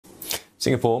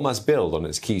Singapore must build on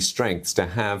its key strengths to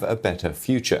have a better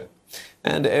future.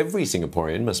 And every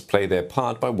Singaporean must play their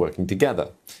part by working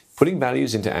together, putting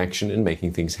values into action and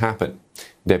making things happen.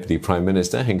 Deputy Prime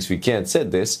Minister Heng Swee Keat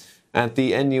said this at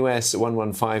the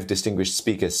NUS115 Distinguished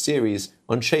Speaker Series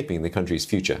on shaping the country's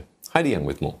future. Heidi Young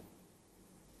with more.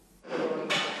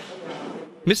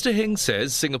 Mr. Heng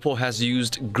says Singapore has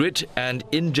used grit and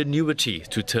ingenuity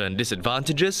to turn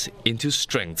disadvantages into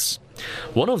strengths.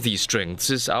 One of these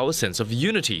strengths is our sense of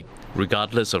unity,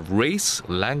 regardless of race,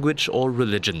 language or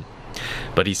religion.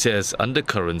 But he says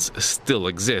undercurrents still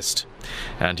exist,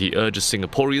 and he urges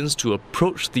Singaporeans to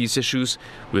approach these issues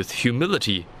with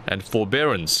humility and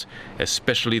forbearance,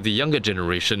 especially the younger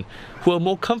generation who are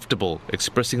more comfortable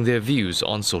expressing their views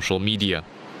on social media.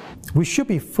 We should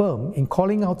be firm in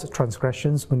calling out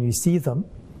transgressions when we see them,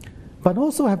 but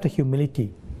also have the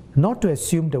humility not to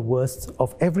assume the worst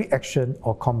of every action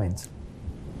or comment.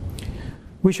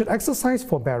 We should exercise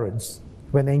forbearance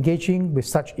when engaging with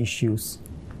such issues,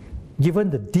 given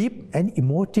the deep and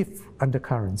emotive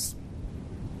undercurrents.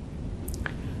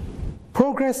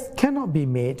 Progress cannot be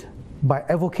made by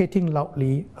advocating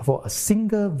loudly for a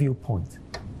single viewpoint.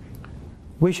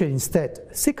 We should instead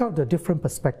seek out the different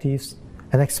perspectives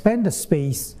and expand the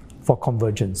space for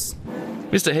convergence.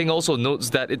 Mr. Heng also notes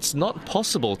that it's not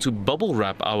possible to bubble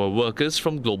wrap our workers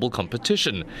from global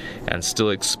competition and still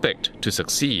expect to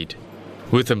succeed.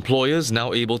 With employers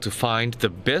now able to find the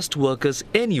best workers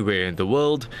anywhere in the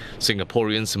world,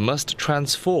 Singaporeans must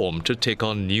transform to take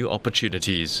on new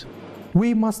opportunities.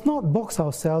 We must not box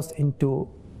ourselves into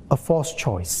a forced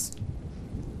choice.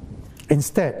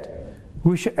 Instead,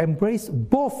 we should embrace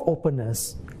both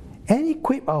openness and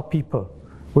equip our people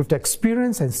with the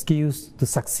experience and skills to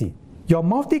succeed. Your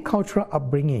multicultural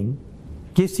upbringing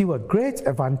gives you a great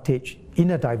advantage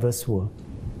in a diverse world.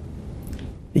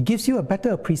 It gives you a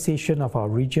better appreciation of our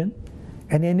region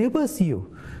and enables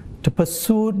you to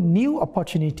pursue new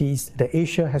opportunities that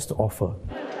Asia has to offer.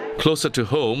 Closer to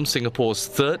home, Singapore's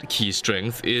third key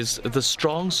strength is the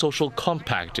strong social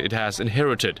compact it has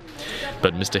inherited.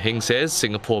 But Mr. Heng says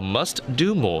Singapore must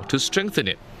do more to strengthen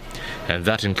it. And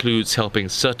that includes helping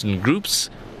certain groups,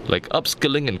 like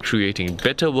upskilling and creating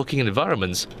better working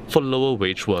environments for lower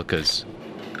wage workers.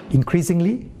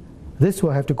 Increasingly, this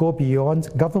will have to go beyond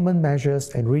government measures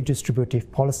and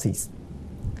redistributive policies.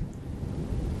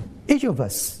 Each of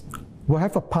us will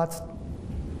have a part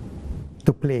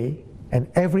to play, and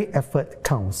every effort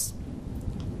counts.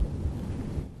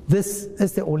 This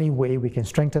is the only way we can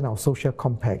strengthen our social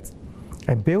compact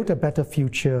and build a better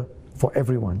future for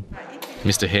everyone.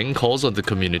 Mr. Heng calls on the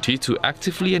community to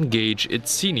actively engage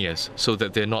its seniors so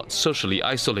that they're not socially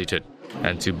isolated,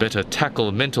 and to better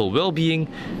tackle mental well-being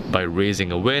by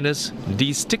raising awareness,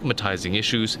 destigmatizing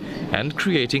issues, and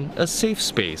creating a safe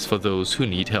space for those who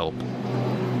need help.